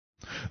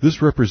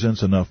This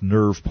represents enough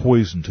nerve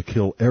poison to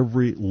kill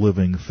every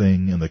living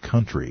thing in the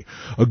country,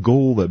 a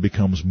goal that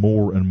becomes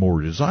more and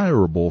more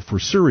desirable for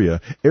Syria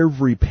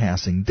every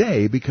passing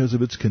day because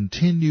of its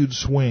continued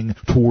swing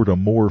toward a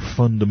more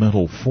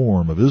fundamental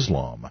form of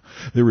Islam.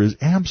 There is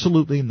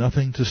absolutely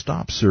nothing to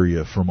stop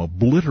Syria from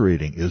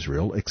obliterating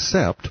Israel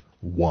except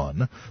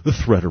 1. The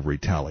threat of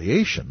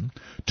retaliation.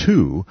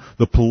 2.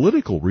 The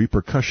political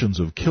repercussions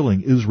of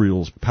killing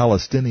Israel's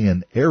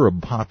Palestinian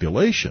Arab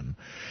population.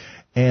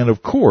 And,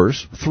 of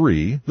course,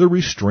 3. The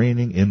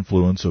restraining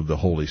influence of the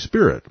Holy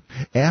Spirit.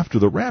 After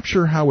the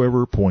rapture,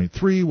 however, point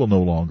 3 will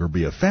no longer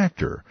be a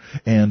factor.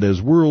 And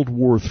as World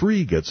War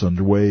III gets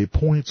underway,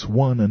 points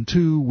 1 and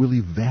 2 will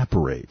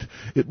evaporate.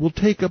 It will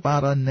take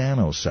about a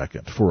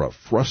nanosecond for a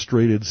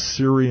frustrated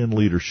Syrian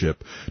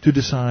leadership to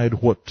decide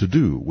what to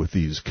do with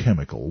these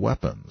chemical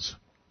weapons.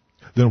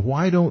 Then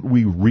why don't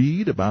we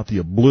read about the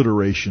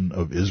obliteration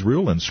of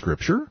Israel in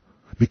Scripture?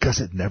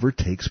 Because it never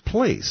takes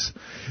place.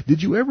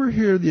 Did you ever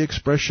hear the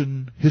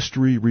expression,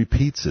 history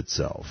repeats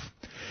itself?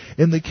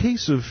 In the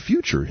case of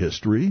future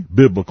history,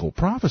 biblical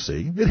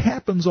prophecy, it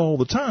happens all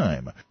the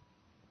time.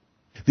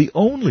 The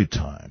only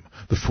time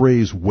the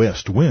phrase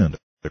west wind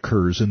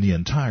occurs in the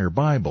entire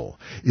Bible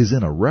is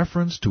in a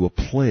reference to a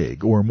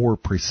plague, or more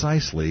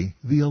precisely,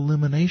 the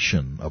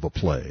elimination of a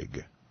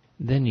plague.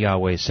 Then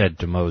Yahweh said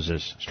to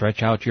Moses,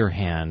 Stretch out your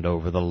hand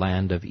over the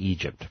land of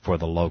Egypt for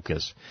the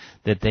locusts,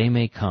 that they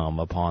may come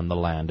upon the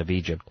land of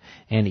Egypt,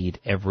 and eat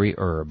every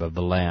herb of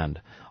the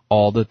land,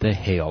 all that the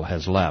hail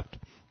has left.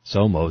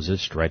 So Moses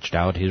stretched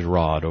out his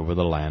rod over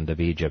the land of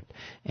Egypt,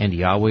 and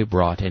Yahweh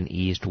brought an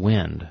east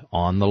wind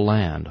on the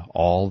land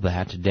all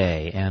that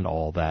day and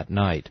all that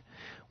night.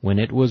 When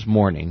it was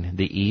morning,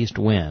 the east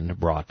wind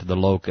brought the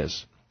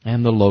locusts.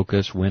 And the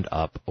locusts went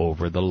up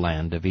over the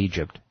land of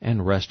Egypt,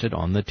 and rested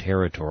on the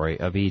territory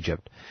of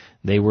Egypt.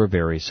 They were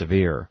very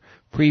severe.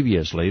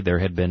 Previously there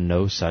had been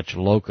no such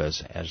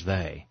locusts as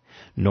they,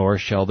 nor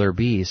shall there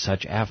be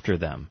such after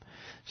them.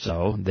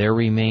 So there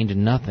remained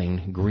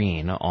nothing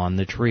green on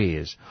the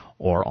trees,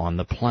 or on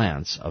the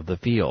plants of the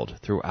field,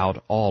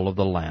 throughout all of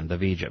the land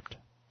of Egypt.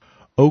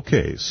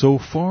 Okay, so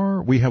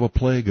far we have a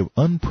plague of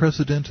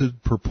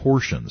unprecedented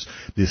proportions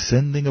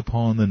descending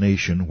upon the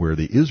nation where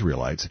the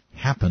Israelites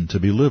happen to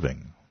be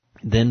living.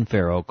 Then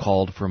Pharaoh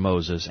called for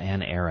Moses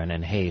and Aaron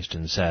in haste,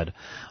 and said,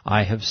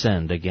 I have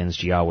sinned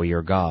against Yahweh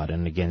your God,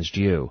 and against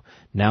you.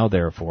 Now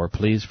therefore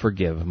please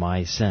forgive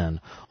my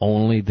sin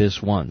only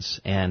this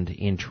once, and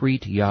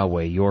entreat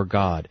Yahweh your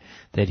God,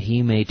 that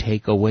he may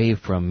take away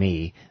from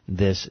me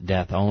this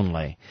death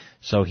only.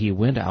 So he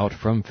went out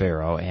from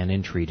Pharaoh and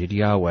entreated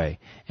Yahweh,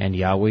 and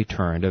Yahweh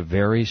turned a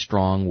very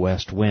strong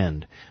west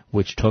wind,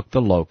 which took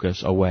the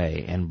locusts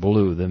away, and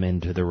blew them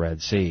into the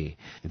Red Sea.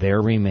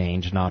 There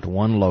remained not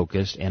one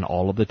locust in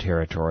all of the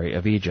territory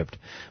of Egypt.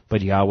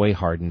 But Yahweh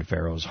hardened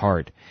Pharaoh's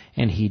heart,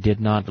 and he did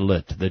not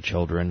let the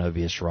children of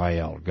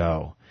Israel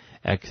go.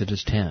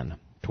 Exodus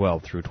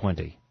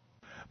 10:12-20.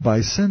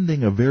 By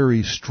sending a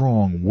very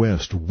strong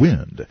west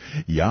wind,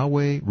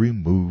 Yahweh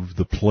removed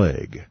the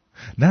plague.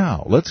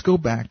 Now, let's go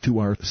back to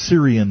our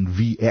Syrian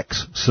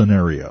VX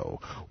scenario.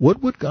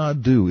 What would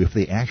God do if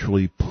they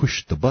actually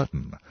pushed the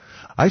button?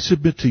 I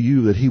submit to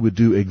you that he would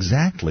do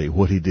exactly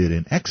what he did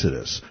in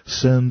Exodus,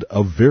 send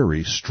a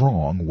very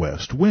strong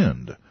west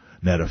wind.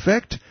 Net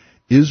effect,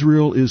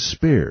 Israel is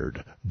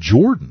spared.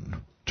 Jordan,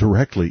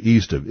 directly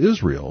east of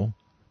Israel,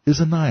 is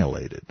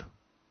annihilated.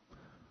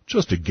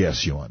 Just a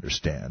guess, you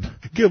understand.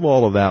 Give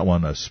all of that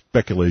one a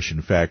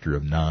speculation factor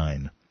of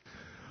 9.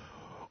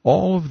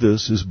 All of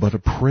this is but a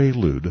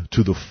prelude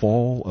to the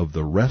fall of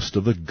the rest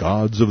of the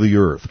gods of the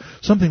earth,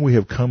 something we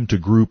have come to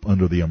group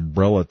under the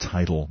umbrella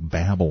title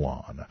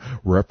Babylon,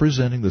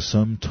 representing the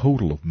sum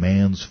total of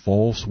man's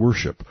false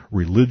worship,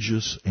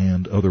 religious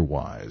and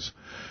otherwise.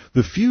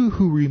 The few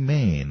who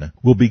remain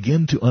will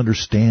begin to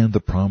understand the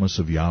promise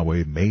of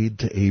Yahweh made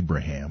to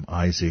Abraham,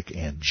 Isaac,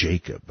 and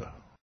Jacob.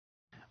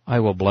 I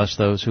will bless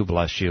those who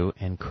bless you,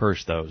 and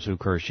curse those who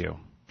curse you.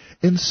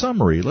 In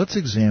summary, let's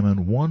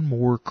examine one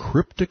more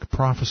cryptic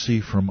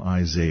prophecy from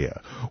Isaiah,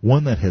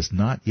 one that has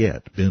not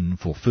yet been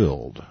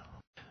fulfilled.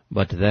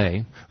 But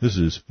they, this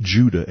is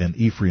Judah and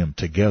Ephraim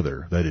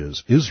together, that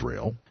is,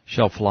 Israel,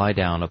 shall fly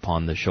down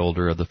upon the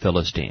shoulder of the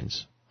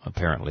Philistines,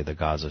 apparently the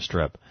Gaza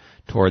Strip,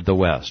 toward the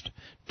west.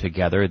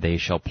 Together they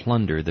shall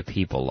plunder the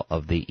people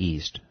of the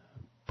east,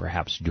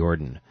 perhaps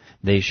Jordan.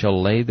 They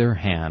shall lay their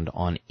hand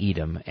on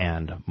Edom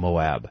and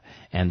Moab,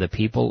 and the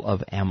people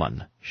of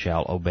Ammon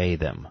shall obey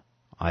them.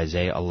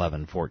 Isaiah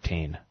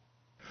 11:14.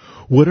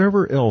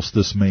 Whatever else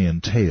this may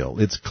entail,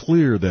 it's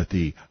clear that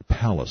the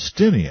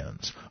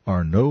Palestinians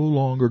are no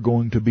longer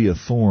going to be a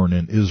thorn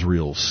in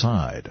Israel's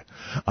side.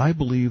 I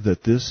believe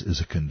that this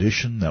is a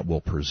condition that will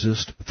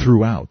persist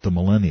throughout the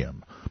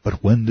millennium.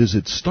 But when does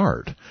it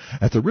start?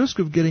 At the risk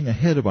of getting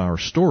ahead of our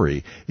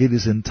story, it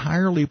is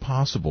entirely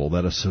possible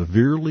that a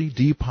severely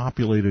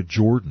depopulated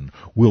Jordan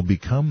will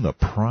become the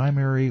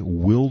primary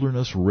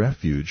wilderness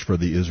refuge for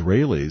the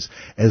Israelis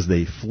as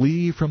they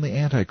flee from the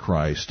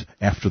Antichrist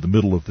after the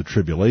middle of the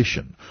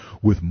tribulation,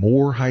 with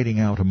more hiding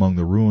out among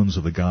the ruins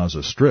of the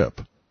Gaza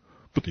Strip.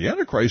 But the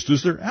Antichrist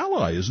is their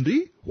ally, isn't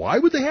he? Why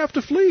would they have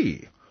to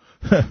flee?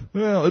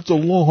 Well, it's a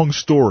long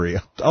story.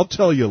 I'll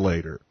tell you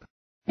later.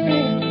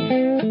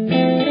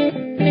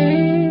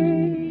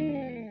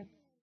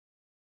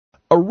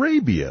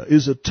 Arabia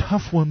is a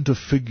tough one to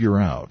figure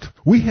out.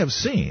 We have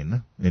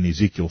seen, in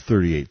Ezekiel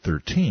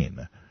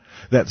 38:13,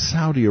 that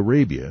Saudi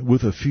Arabia,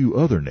 with a few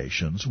other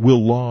nations,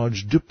 will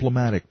lodge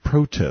diplomatic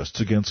protests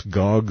against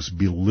Gog's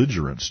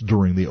belligerence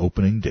during the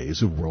opening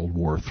days of World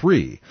War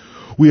III.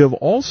 We have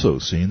also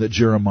seen that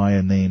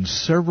Jeremiah names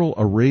several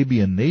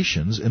Arabian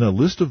nations in a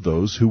list of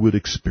those who would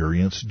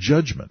experience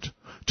judgment.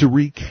 To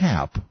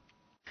recap,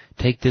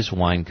 take this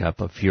wine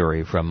cup of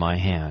fury from my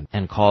hand,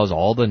 and cause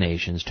all the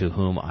nations to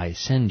whom I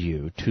send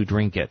you to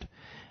drink it.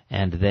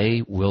 And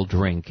they will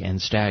drink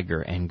and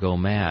stagger and go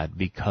mad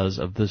because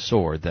of the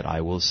sword that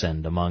I will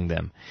send among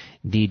them.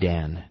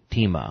 Dedan,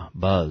 Tema,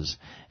 Buz,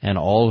 and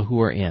all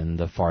who are in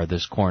the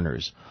farthest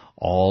corners,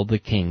 all the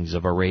kings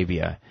of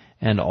Arabia,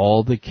 and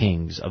all the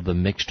kings of the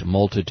mixed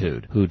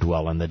multitude who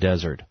dwell in the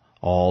desert,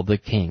 all the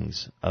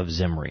kings of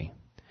Zimri.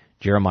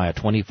 Jeremiah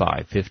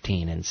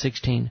 25:15 and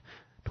 16,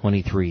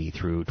 23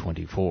 through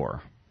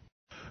 24.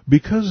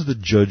 Because the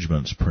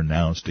judgments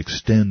pronounced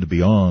extend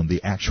beyond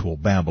the actual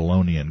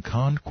Babylonian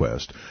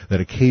conquest that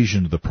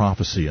occasioned the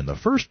prophecy in the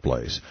first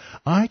place,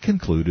 I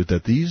concluded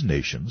that these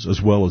nations, as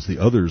well as the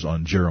others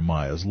on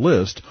Jeremiah's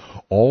list,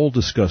 all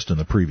discussed in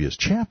the previous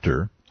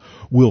chapter,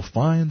 will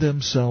find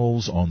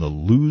themselves on the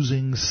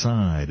losing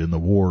side in the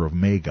war of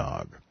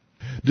Magog.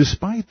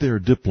 Despite their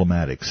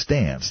diplomatic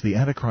stance, the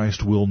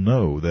Antichrist will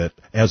know that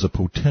as a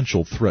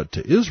potential threat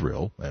to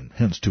Israel, and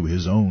hence to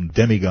his own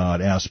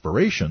demigod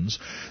aspirations,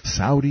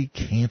 Saudi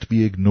can't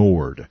be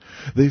ignored.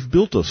 They've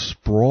built a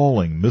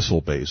sprawling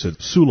missile base at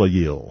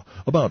Sulayil,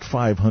 about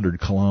 500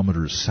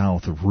 kilometers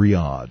south of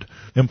Riyadh,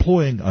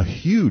 employing a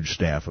huge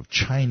staff of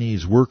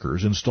Chinese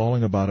workers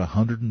installing about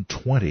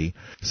 120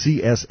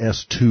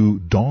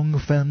 CSS-2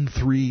 Dongfeng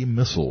 3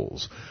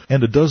 missiles,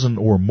 and a dozen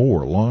or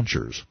more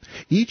launchers.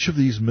 Each of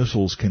these missiles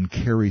can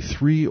carry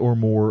 3 or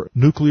more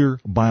nuclear,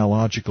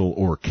 biological,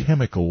 or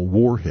chemical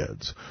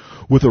warheads.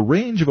 With a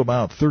range of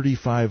about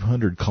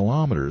 3,500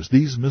 kilometers,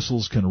 these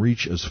missiles can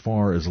reach as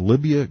far as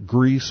Libya,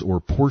 Greece,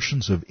 or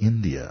portions of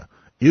India.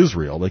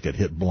 Israel, they could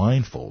hit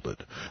blindfolded.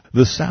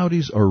 The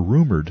Saudis are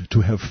rumored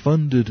to have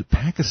funded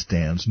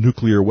Pakistan's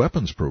nuclear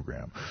weapons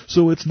program,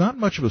 so it's not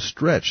much of a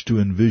stretch to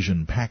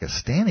envision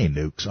Pakistani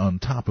nukes on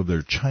top of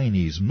their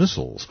Chinese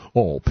missiles,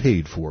 all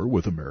paid for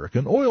with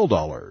American oil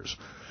dollars.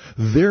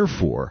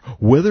 Therefore,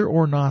 whether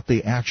or not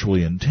they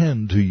actually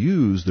intend to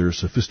use their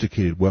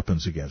sophisticated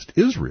weapons against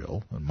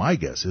Israel, and my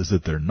guess is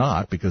that they're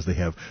not because they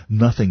have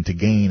nothing to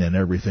gain and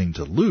everything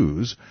to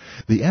lose,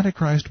 the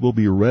Antichrist will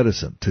be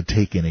reticent to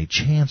take any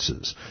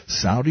chances.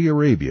 Saudi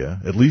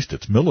Arabia, at least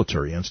its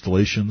military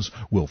installations,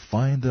 will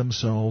find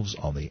themselves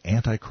on the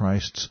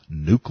Antichrist's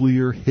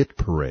nuclear hit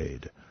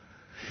parade.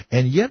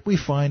 And yet we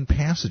find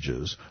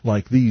passages,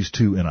 like these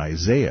two in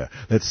Isaiah,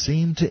 that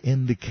seem to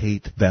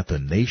indicate that the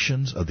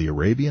nations of the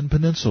Arabian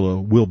Peninsula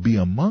will be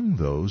among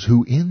those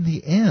who in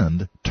the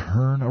end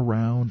turn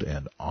around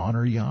and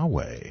honor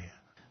Yahweh.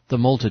 The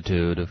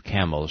multitude of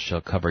camels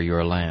shall cover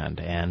your land,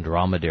 and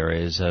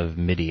dromedaries of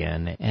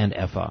Midian and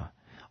Ephah.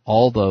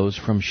 All those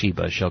from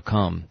Sheba shall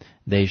come.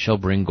 They shall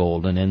bring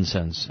gold and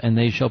incense, and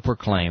they shall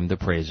proclaim the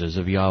praises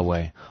of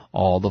Yahweh.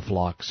 All the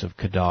flocks of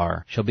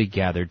Kedar shall be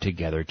gathered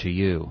together to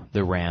you.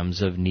 The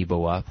rams of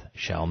Nebaioth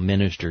shall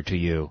minister to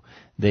you.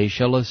 They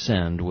shall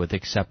ascend with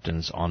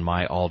acceptance on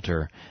my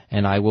altar,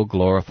 and I will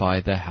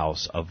glorify the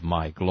house of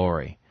my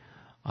glory.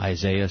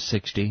 Isaiah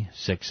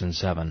 60:6 and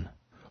 7.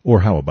 Or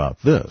how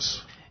about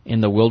this?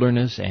 In the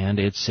wilderness and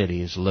its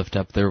cities lift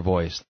up their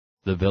voice,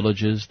 the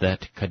villages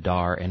that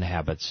Kedar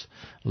inhabits.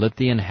 Let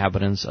the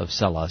inhabitants of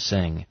Selah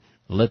sing.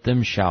 Let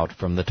them shout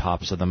from the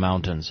tops of the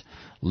mountains.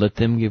 Let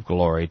them give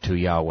glory to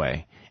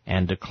Yahweh,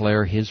 and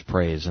declare his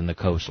praise in the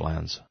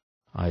coastlands.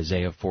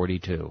 Isaiah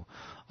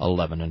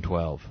 42:11 and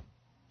 12.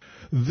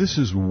 This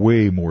is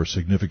way more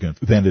significant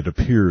than it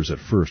appears at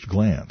first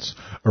glance.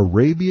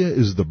 Arabia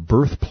is the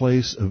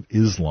birthplace of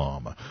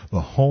Islam,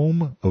 the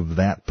home of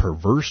that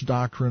perverse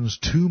doctrine's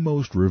two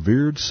most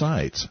revered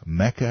sites,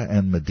 Mecca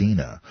and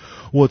Medina.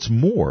 What's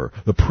more,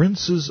 the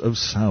princes of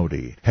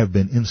Saudi have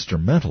been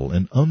instrumental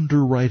in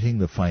underwriting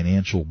the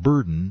financial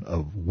burden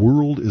of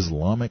world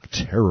Islamic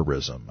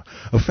terrorism,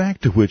 a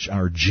fact to which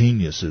our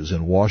geniuses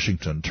in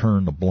Washington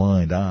turn a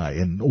blind eye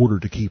in order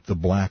to keep the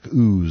black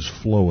ooze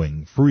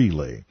flowing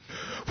freely.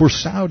 For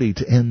Saudi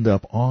to end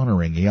up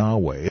honoring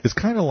Yahweh, it's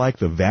kind of like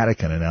the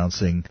Vatican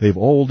announcing they've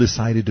all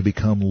decided to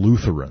become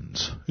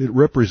Lutherans. It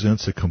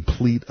represents a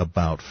complete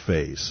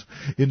about-face.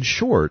 In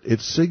short,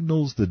 it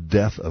signals the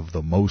death of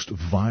the most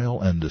vile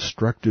and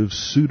destructive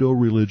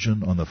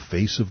pseudo-religion on the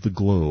face of the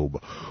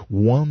globe,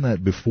 one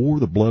that before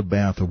the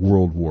bloodbath of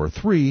World War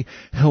III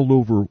held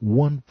over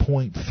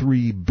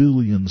 1.3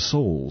 billion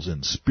souls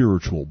in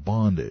spiritual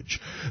bondage.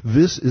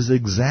 This is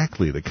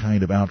exactly the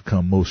kind of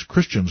outcome most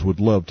Christians would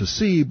love to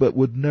see, but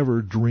would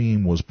never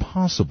dream was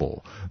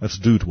possible. That's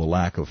due to a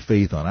lack of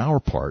faith on our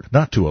part,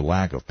 not to a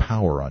lack of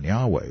power on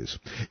Yahweh's.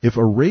 If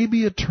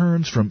Arabia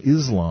turns from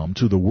Islam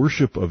to the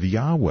worship of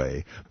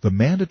Yahweh, the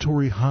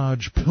mandatory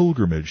Hajj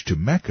pilgrimage to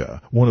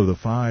Mecca, one of the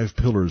 5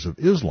 pillars of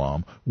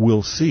Islam,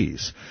 will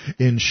cease.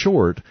 In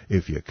short,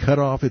 if you cut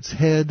off its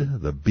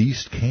head, the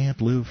beast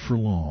can't live for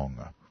long.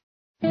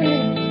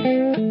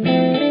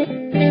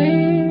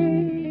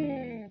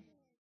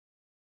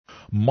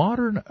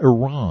 Modern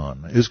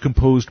Iran is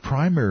composed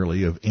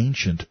primarily of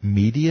ancient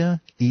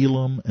Media,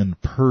 Elam, and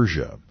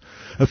Persia.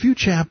 A few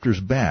chapters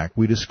back,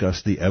 we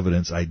discussed the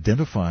evidence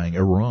identifying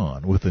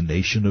Iran with the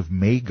nation of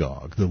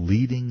Magog, the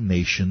leading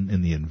nation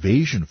in the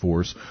invasion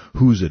force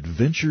whose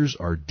adventures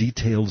are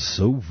detailed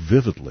so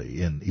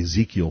vividly in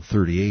Ezekiel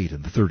 38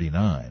 and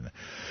 39.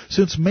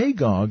 Since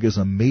Magog is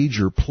a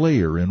major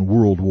player in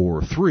World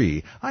War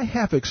III, I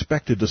half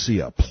expected to see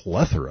a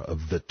plethora of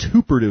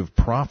vituperative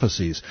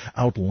prophecies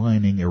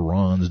outlining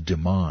Iran's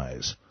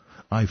demise.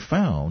 I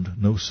found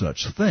no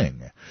such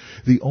thing.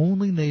 The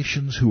only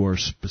nations who are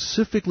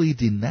specifically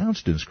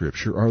denounced in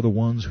Scripture are the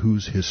ones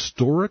whose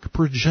historic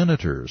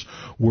progenitors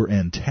were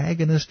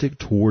antagonistic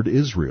toward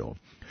Israel.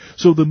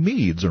 So the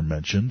Medes are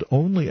mentioned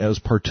only as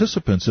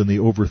participants in the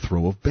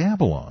overthrow of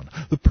Babylon.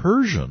 The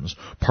Persians,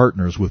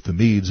 partners with the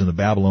Medes in the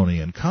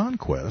Babylonian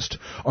conquest,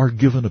 are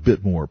given a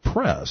bit more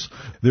press.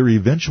 Their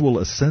eventual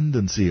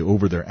ascendancy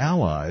over their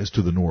allies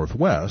to the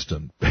northwest,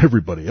 and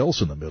everybody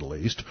else in the Middle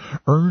East,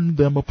 earned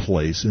them a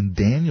place in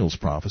Daniel's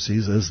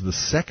prophecies as the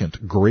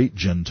second great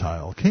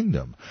Gentile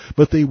kingdom.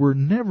 But they were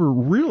never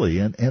really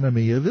an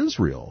enemy of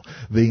Israel.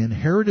 They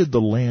inherited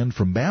the land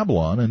from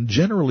Babylon and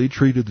generally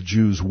treated the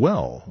Jews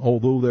well,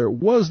 although there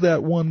was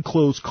that one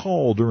close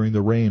call during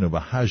the reign of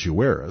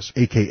Ahasuerus,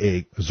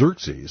 a.k.a.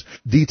 Xerxes,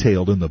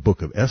 detailed in the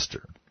book of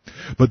Esther.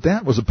 But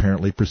that was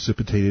apparently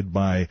precipitated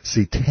by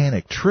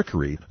satanic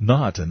trickery,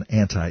 not an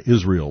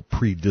anti-Israel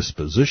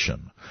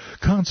predisposition.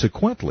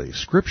 Consequently,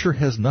 Scripture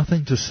has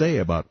nothing to say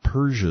about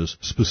Persia's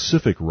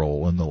specific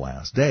role in the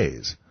last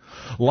days.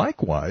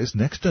 Likewise,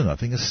 next to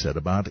nothing is said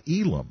about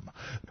Elam.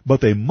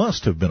 But they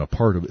must have been a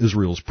part of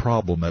Israel's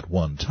problem at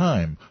one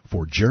time,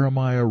 for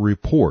Jeremiah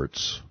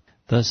reports,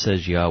 Thus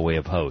says Yahweh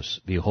of hosts,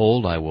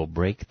 Behold, I will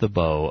break the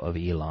bow of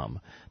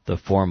Elam, the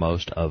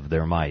foremost of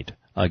their might.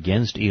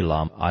 Against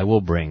Elam I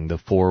will bring the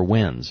 4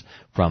 winds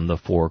from the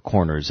 4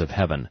 corners of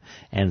heaven,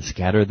 and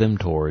scatter them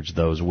towards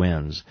those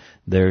winds.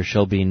 There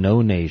shall be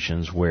no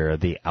nations where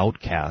the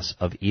outcasts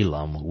of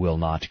Elam will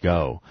not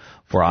go.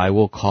 For I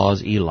will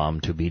cause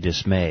Elam to be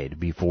dismayed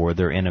before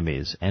their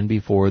enemies, and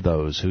before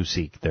those who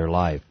seek their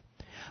life.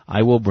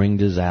 I will bring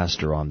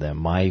disaster on them,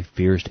 my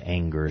fierce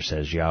anger,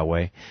 says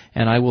Yahweh,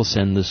 and I will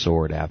send the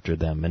sword after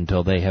them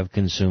until they have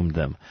consumed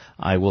them.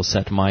 I will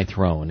set my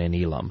throne in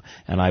Elam,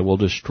 and I will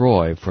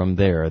destroy from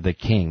there the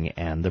king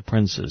and the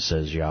princes,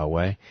 says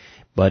Yahweh.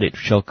 But it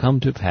shall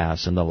come to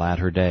pass in the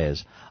latter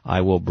days,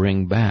 I will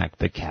bring back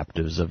the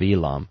captives of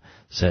Elam,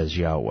 says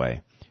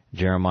Yahweh.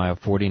 Jeremiah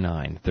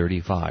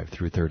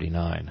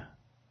 49:35-39.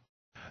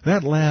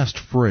 That last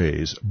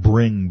phrase,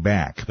 bring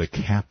back the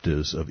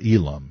captives of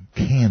Elam,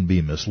 can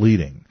be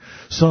misleading.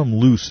 Some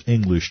loose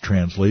English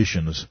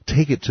translations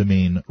take it to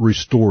mean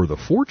restore the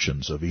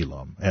fortunes of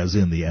Elam, as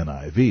in the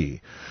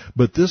NIV,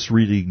 but this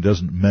reading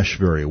doesn't mesh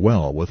very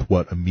well with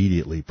what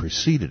immediately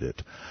preceded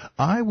it.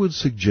 I would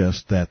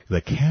suggest that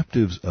the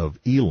captives of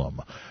Elam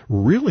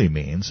really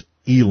means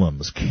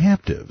Elam's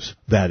captives,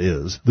 that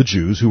is, the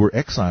Jews who were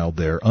exiled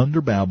there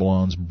under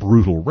Babylon's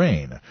brutal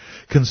reign.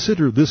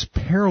 Consider this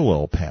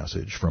parallel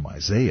passage from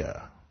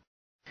Isaiah.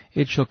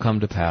 It shall come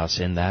to pass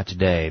in that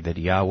day that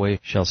Yahweh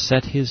shall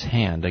set his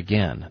hand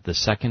again the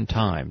second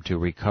time to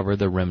recover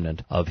the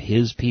remnant of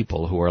his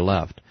people who are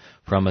left,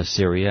 from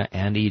Assyria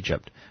and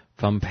Egypt,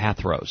 from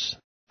Pathros,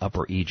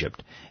 Upper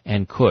Egypt,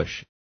 and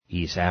Cush,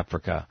 East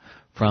Africa,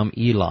 from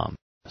Elam,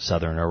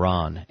 southern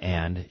Iran,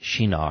 and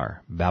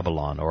Shinar,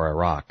 Babylon or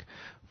Iraq,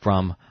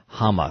 from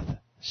Hamath,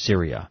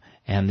 Syria,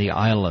 and the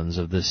islands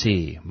of the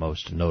sea,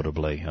 most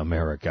notably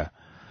America.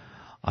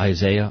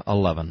 Isaiah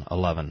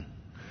 11:11.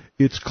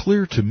 It's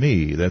clear to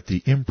me that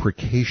the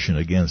imprecation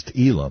against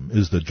Elam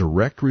is the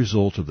direct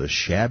result of the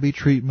shabby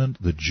treatment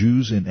the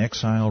Jews in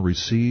exile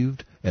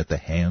received at the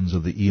hands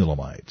of the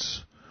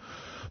Elamites.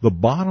 The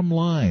bottom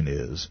line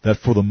is that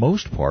for the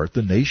most part,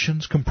 the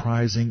nations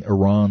comprising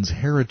Iran's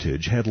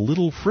heritage had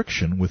little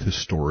friction with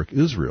historic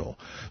Israel.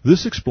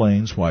 This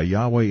explains why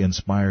Yahweh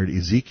inspired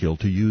Ezekiel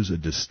to use a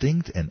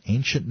distinct and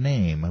ancient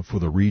name for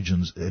the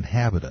region's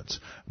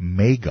inhabitants,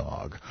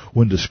 Magog,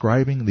 when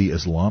describing the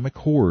Islamic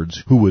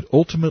hordes who would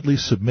ultimately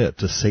submit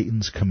to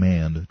Satan's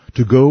command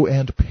to go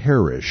and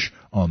perish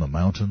on the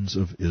mountains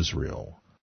of Israel.